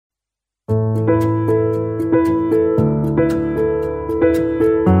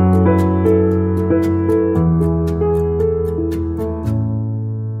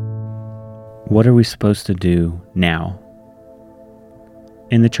What are we supposed to do now?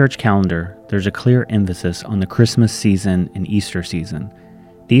 In the church calendar, there's a clear emphasis on the Christmas season and Easter season.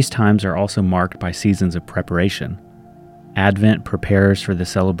 These times are also marked by seasons of preparation. Advent prepares for the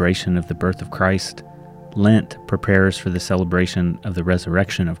celebration of the birth of Christ. Lent prepares for the celebration of the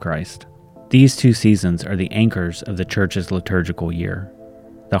resurrection of Christ. These two seasons are the anchors of the church's liturgical year.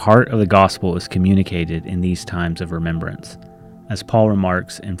 The heart of the gospel is communicated in these times of remembrance. As Paul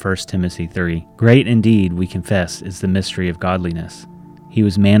remarks in 1 Timothy 3, "Great indeed, we confess, is the mystery of godliness. He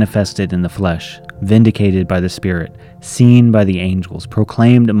was manifested in the flesh, vindicated by the Spirit, seen by the angels,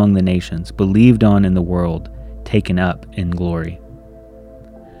 proclaimed among the nations, believed on in the world, taken up in glory."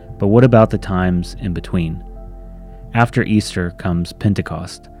 But what about the times in between? After Easter comes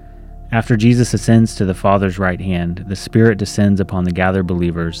Pentecost. After Jesus ascends to the Father's right hand, the Spirit descends upon the gathered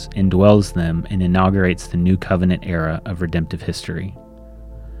believers, indwells them, and inaugurates the new covenant era of redemptive history.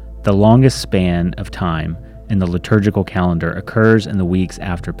 The longest span of time in the liturgical calendar occurs in the weeks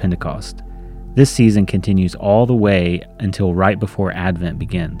after Pentecost. This season continues all the way until right before Advent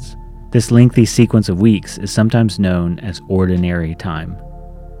begins. This lengthy sequence of weeks is sometimes known as ordinary time.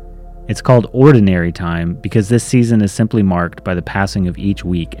 It's called ordinary time because this season is simply marked by the passing of each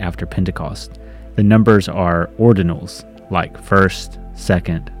week after Pentecost. The numbers are ordinals, like first,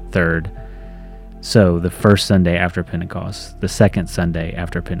 second, third. So the first Sunday after Pentecost, the second Sunday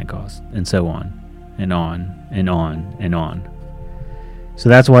after Pentecost, and so on, and on, and on, and on. So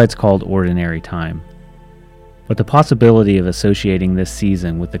that's why it's called ordinary time. But the possibility of associating this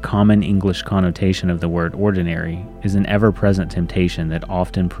season with the common English connotation of the word ordinary is an ever-present temptation that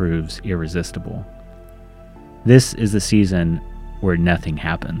often proves irresistible. This is the season where nothing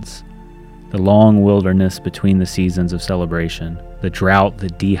happens. The long wilderness between the seasons of celebration, the drought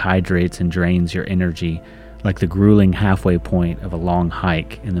that dehydrates and drains your energy like the grueling halfway point of a long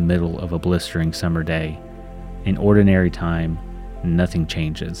hike in the middle of a blistering summer day. In ordinary time, nothing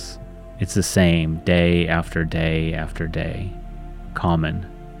changes. It's the same day after day after day. Common,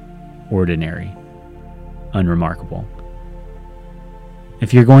 ordinary, unremarkable.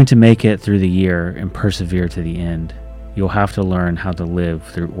 If you're going to make it through the year and persevere to the end, you'll have to learn how to live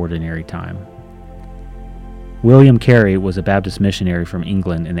through ordinary time. William Carey was a Baptist missionary from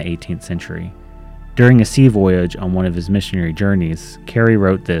England in the 18th century. During a sea voyage on one of his missionary journeys, Carey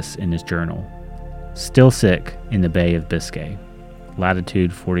wrote this in his journal: "Still sick in the Bay of Biscay.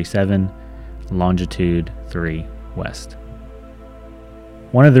 Latitude 47, longitude 3 west."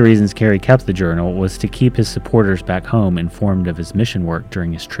 One of the reasons Carey kept the journal was to keep his supporters back home informed of his mission work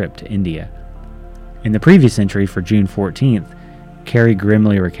during his trip to India. In the previous entry for June 14th, Carey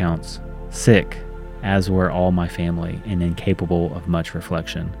grimly recounts, "Sick, as were all my family, and incapable of much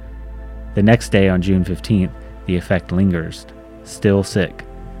reflection." The next day on June 15th, the effect lingers, "Still sick,"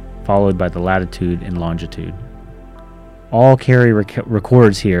 followed by the latitude and longitude. All Carey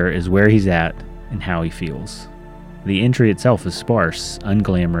records here is where he's at and how he feels. The entry itself is sparse,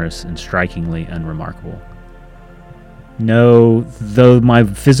 unglamorous, and strikingly unremarkable. "No, though my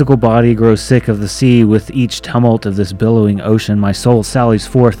physical body grows sick of the sea with each tumult of this billowing ocean, my soul sallies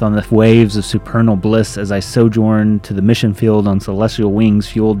forth on the waves of supernal bliss as I sojourn to the mission field on celestial wings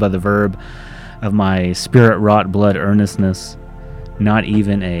fueled by the verb of my spirit-wrought blood earnestness. Not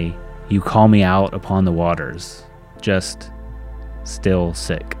even a 'you call me out upon the waters,' just still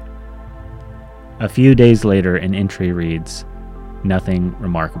sick." A few days later, an entry reads, "Nothing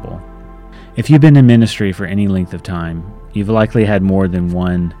remarkable." If you've been in ministry for any length of time, you've likely had more than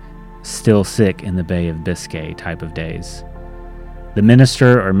one "still sick in the Bay of Biscay" type of days. The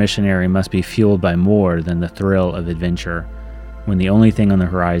minister or missionary must be fueled by more than the thrill of adventure, when the only thing on the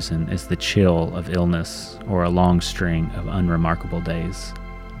horizon is the chill of illness or a long string of unremarkable days.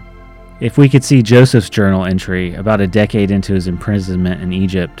 If we could see Joseph's journal entry about a decade into his imprisonment in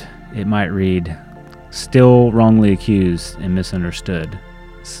Egypt, it might read, "Still wrongly accused and misunderstood,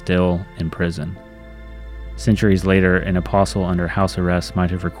 still in prison." Centuries later, an apostle under house arrest might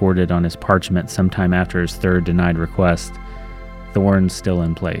have recorded on his parchment sometime after his third denied request, "Thorns still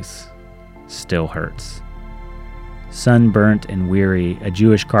in place, still hurts." Sunburnt and weary, a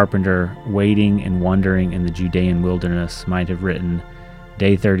Jewish carpenter waiting and wandering in the Judean wilderness might have written,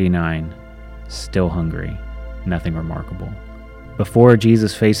 "Day 39, still hungry, nothing remarkable." Before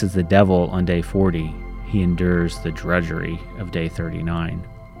Jesus faces the devil on day 40, he endures the drudgery of day 39.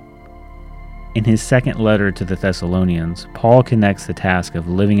 In his second letter to the Thessalonians, Paul connects the task of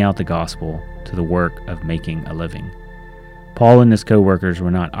living out the gospel to the work of making a living. Paul and his co-workers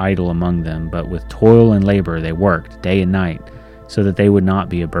were not idle among them, but with toil and labor they worked day and night, so that they would not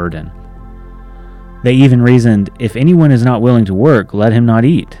be a burden. They even reasoned, "If anyone is not willing to work, let him not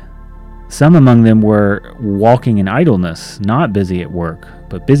eat." Some among them were walking in idleness, not busy at work,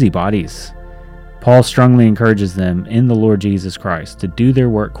 but busybodies. Paul strongly encourages them in the Lord Jesus Christ to do their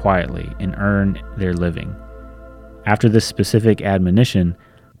work quietly and earn their living. After this specific admonition,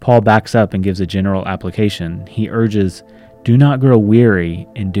 Paul backs up and gives a general application. He urges, "Do not grow weary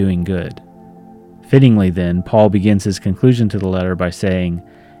in doing good." Fittingly then, Paul begins his conclusion to the letter by saying,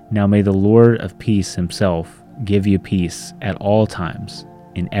 "Now may the Lord of peace himself give you peace at all times,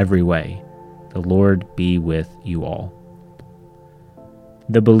 in every way. The Lord be with you all."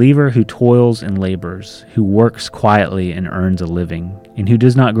 The believer who toils and labors, who works quietly and earns a living, and who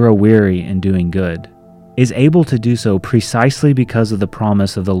does not grow weary in doing good, is able to do so precisely because of the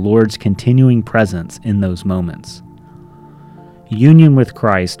promise of the Lord's continuing presence in those moments. Union with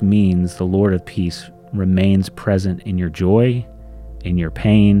Christ means the Lord of peace remains present in your joy, in your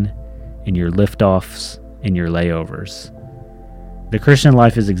pain, in your liftoffs, in your layovers. The Christian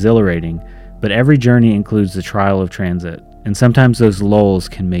life is exhilarating, but every journey includes the trial of transit, and sometimes those lulls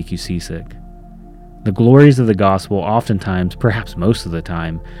can make you seasick. The glories of the gospel oftentimes, perhaps most of the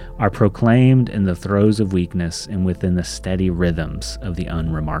time, are proclaimed in the throes of weakness and within the steady rhythms of the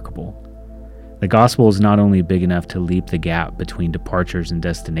unremarkable. The gospel is not only big enough to leap the gap between departures and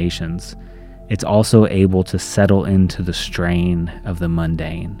destinations, it's also able to settle into the strain of the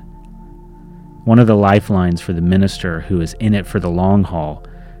mundane. One of the lifelines for the minister who is in it for the long haul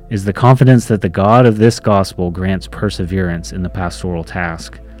is the confidence that the God of this gospel grants perseverance in the pastoral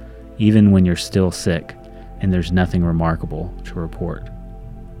task, even when you're still sick and there's nothing remarkable to report.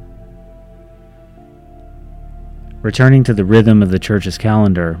 Returning to the rhythm of the church's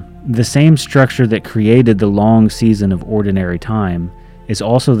calendar, the same structure that created the long season of ordinary time is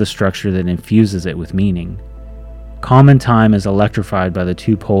also the structure that infuses it with meaning. Common time is electrified by the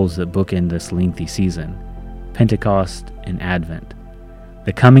two poles that bookend this lengthy season, Pentecost and Advent,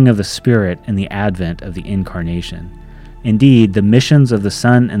 the coming of the Spirit and the advent of the Incarnation. Indeed, the missions of the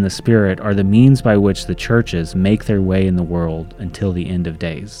Son and the Spirit are the means by which the churches make their way in the world until the end of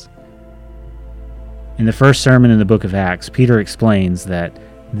days. In the first sermon in the book of Acts, Peter explains that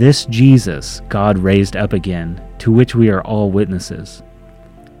this Jesus God raised up again, to which we are all witnesses.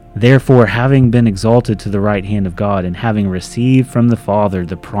 Therefore, having been exalted to the right hand of God, and having received from the Father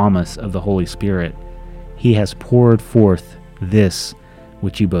the promise of the Holy Spirit, he has poured forth this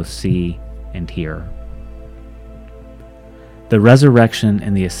which you both see and hear. The resurrection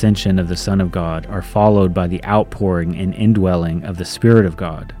and the ascension of the Son of God are followed by the outpouring and indwelling of the Spirit of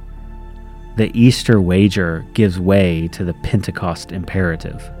God. The Easter wager gives way to the Pentecost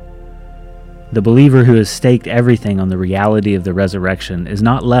imperative. The believer who has staked everything on the reality of the resurrection is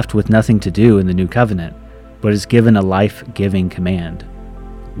not left with nothing to do in the new covenant, but is given a life-giving command: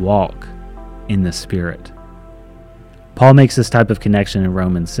 walk in the Spirit. Paul makes this type of connection in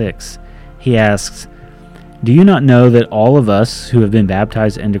Romans 6. He asks, "Do you not know that all of us who have been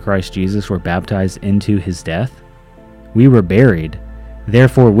baptized into Christ Jesus were baptized into his death? We were buried,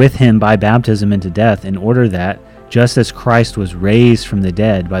 therefore with him by baptism into death, in order that, just as Christ was raised from the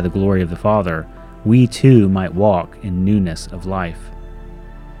dead by the glory of the Father, we too might walk in newness of life.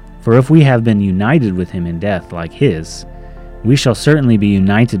 For if we have been united with him in death like his, we shall certainly be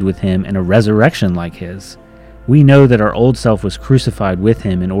united with him in a resurrection like his. We know that our old self was crucified with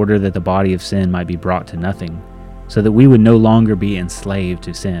him in order that the body of sin might be brought to nothing, so that we would no longer be enslaved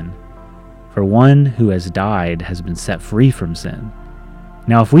to sin. For one who has died has been set free from sin.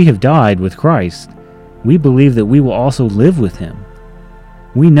 Now if we have died with Christ, we believe that we will also live with him.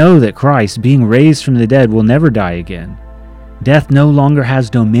 We know that Christ, being raised from the dead, will never die again. Death no longer has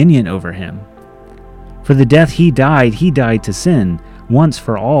dominion over him. For the death he died to sin, once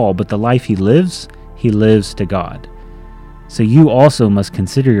for all, but the life he lives to God. So you also must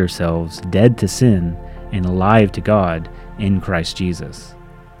consider yourselves dead to sin and alive to God in Christ Jesus."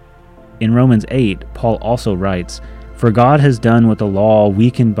 In Romans 8, Paul also writes, "For God has done what the law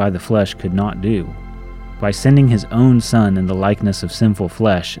weakened by the flesh could not do. By sending his own Son in the likeness of sinful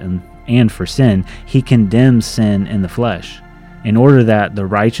flesh, and for sin, he condemns sin in the flesh, in order that the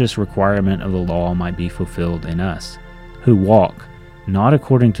righteous requirement of the law might be fulfilled in us, who walk not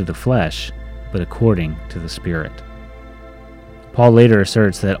according to the flesh, but according to the Spirit." Paul later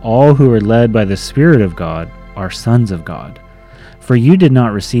asserts that all who are led by the Spirit of God are sons of God. For you did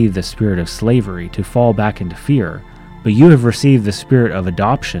not receive the spirit of slavery to fall back into fear, but you have received the spirit of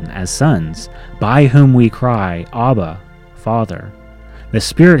adoption as sons, by whom we cry, Abba, Father. The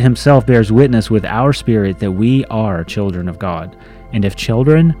Spirit himself bears witness with our spirit that we are children of God, and if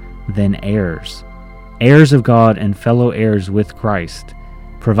children, then heirs, heirs of God and fellow heirs with Christ,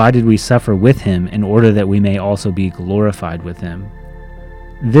 provided we suffer with him in order that we may also be glorified with him.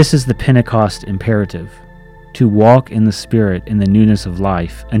 This is the Pentecost imperative, to walk in the Spirit in the newness of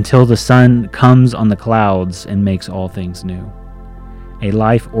life until the Son comes on the clouds and makes all things new. A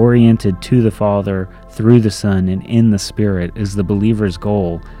life oriented to the Father through the Son and in the Spirit is the believer's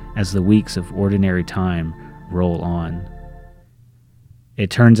goal as the weeks of ordinary time roll on.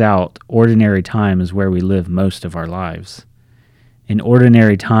 It turns out ordinary time is where we live most of our lives. In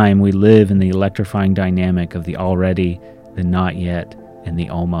ordinary time, we live in the electrifying dynamic of the already, the not yet, and the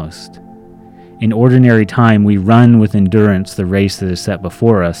almost. In ordinary time, we run with endurance the race that is set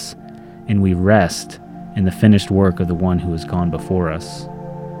before us, and we rest in the finished work of the one who has gone before us.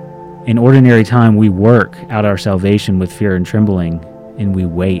 In ordinary time, we work out our salvation with fear and trembling, and we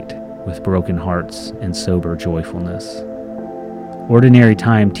wait with broken hearts and sober joyfulness. Ordinary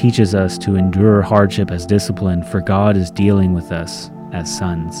time teaches us to endure hardship as discipline, for God is dealing with us as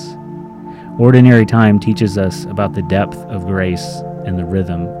sons. Ordinary time teaches us about the depth of grace and the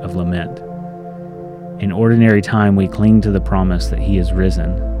rhythm of lament. In ordinary time, we cling to the promise that he is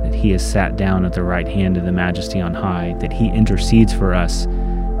risen, that he is sat down at the right hand of the Majesty on high, that he intercedes for us,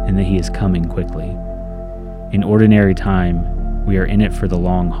 and that he is coming quickly. In ordinary time, we are in it for the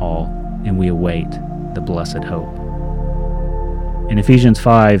long haul, and we await the blessed hope. In Ephesians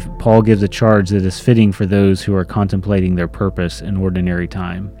 5, Paul gives a charge that is fitting for those who are contemplating their purpose in ordinary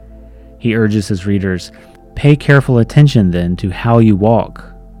time. He urges his readers, "Pay careful attention then to how you walk,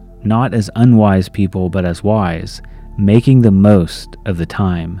 not as unwise people, but as wise, making the most of the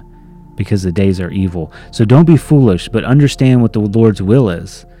time, because the days are evil. So don't be foolish, but understand what the Lord's will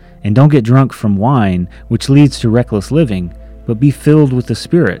is. And don't get drunk from wine, which leads to reckless living, but be filled with the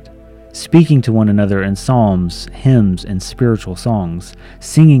Spirit, speaking to one another in psalms, hymns, and spiritual songs,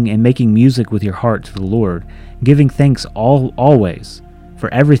 singing and making music with your heart to the Lord, giving thanks always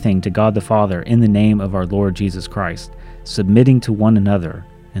for everything to God the Father in the name of our Lord Jesus Christ, submitting to one another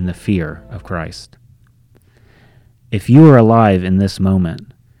in the fear of Christ." If you are alive in this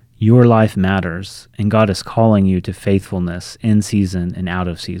moment, your life matters, and God is calling you to faithfulness in season and out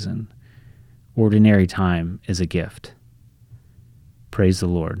of season. Ordinary time is a gift. Praise the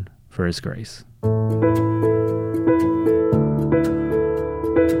Lord for his grace.